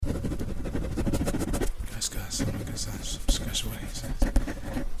some special ways.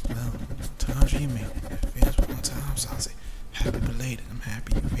 Well, times you made it. It feels one time, so I'll say happy belated. I'm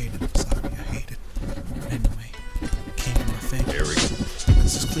happy you made it. I'm sorry I hate it. But anyway, came to my family.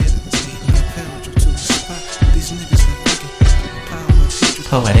 This is clear that this hate my power to the spot. These niggas are wicked. Power of hatred.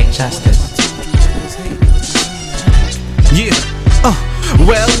 Poetic Justice. Yeah,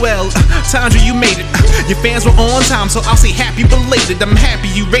 well, Tandra, you made it. Your fans were on time, so I'll say happy belated. I'm happy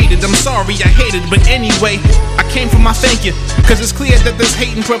you rated, I'm sorry I hated. But anyway, I came for my thank you, cause it's clear that this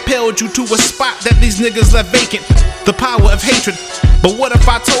hating propelled you to a spot that these niggas left vacant. The power of hatred. But what if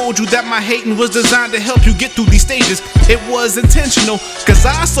I told you that my hating was designed to help you get through these stages? It was intentional, cause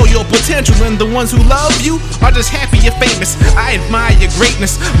I saw your potential, and the ones who love you are just happy you're famous. I admire your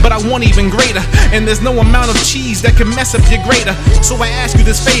greatness, but I want even greater, and there's no amount of cheese that can mess up your grater. So I ask you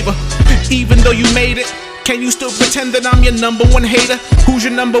this favor, even though you made it, can you still pretend that I'm your number one hater? Who's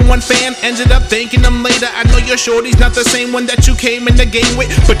your number one fan? Ended up thanking them later. I know your shorty's not the same one that you came in the game with,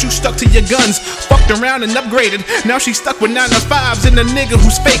 but you stuck to your guns, fucked around and upgraded. Now she's stuck with 9 to 5s and a nigga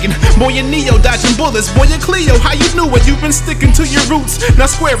who's faking. Boy, you're Neo dodging bullets. Boy, you're Cleo, how you knew it? You've been sticking to your roots. Now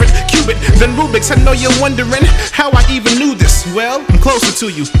square it, cube it, then Rubik's. I know you're wondering how I even knew this. Well, I'm closer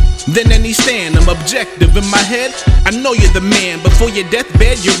to you than any stand. I'm objective in my head. I know you're the man. Before your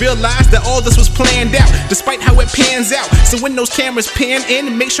deathbed, you realize that all this was planned out, despite how it pans out. So when those cameras pan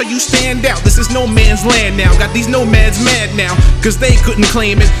in, make sure you stand out. This is no man's land now. Got these nomads mad now, cause they couldn't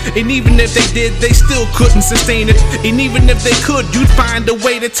claim it. And even if they did, they still couldn't sustain it. And even if they could, you'd find a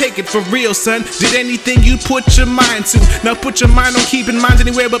way to take it. For real, son, did anything you put your mind to. Now put your mind on keeping minds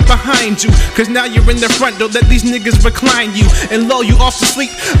anywhere but behind you, cause now you're in the front. Don't let these niggas recline you and lull you off to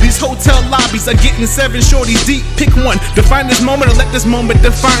sleep. These hotel lobbies are getting 7 shorties deep. Pick one, define this moment or let this moment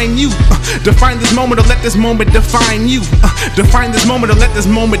define you. Define this moment or let this moment define you. Define this moment or let this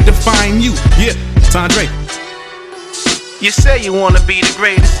moment define you. Yeah, Tandre. You say you wanna be the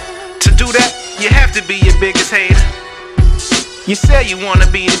greatest. To do that, you have to be your biggest hater. You say you wanna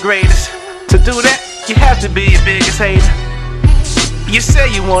be the greatest. To do that, you have to be your biggest hater. You say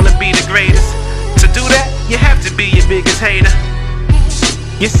you wanna be the greatest. To do that, you have to be your biggest hater.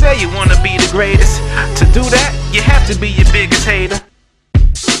 You say you wanna be the greatest. To do that, you have to be your biggest hater.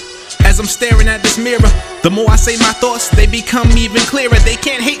 As I'm staring at this mirror, the more I say my thoughts, they become even clearer. They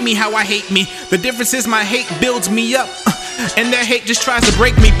can't hate me how I hate me. The difference is my hate builds me up, and their hate just tries to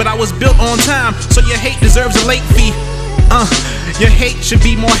break me. But I was built on time, so your hate deserves a late fee. Your hate should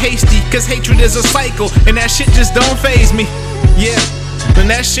be more hasty, cause hatred is a cycle, and that shit just don't faze me. Yeah, and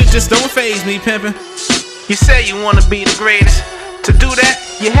that shit just don't faze me, pimpin'. You say you wanna be the greatest. To do that,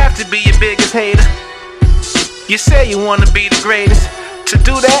 you have to be your biggest hater. You say you wanna be the greatest. To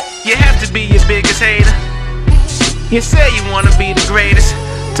do that, you have to be your biggest hater. You say you wanna be the greatest.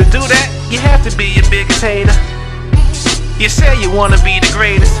 To do that, you have to be your biggest hater. You say you wanna be the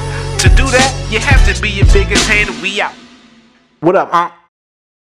greatest. To do that, you have to be your biggest hater. We out. What up,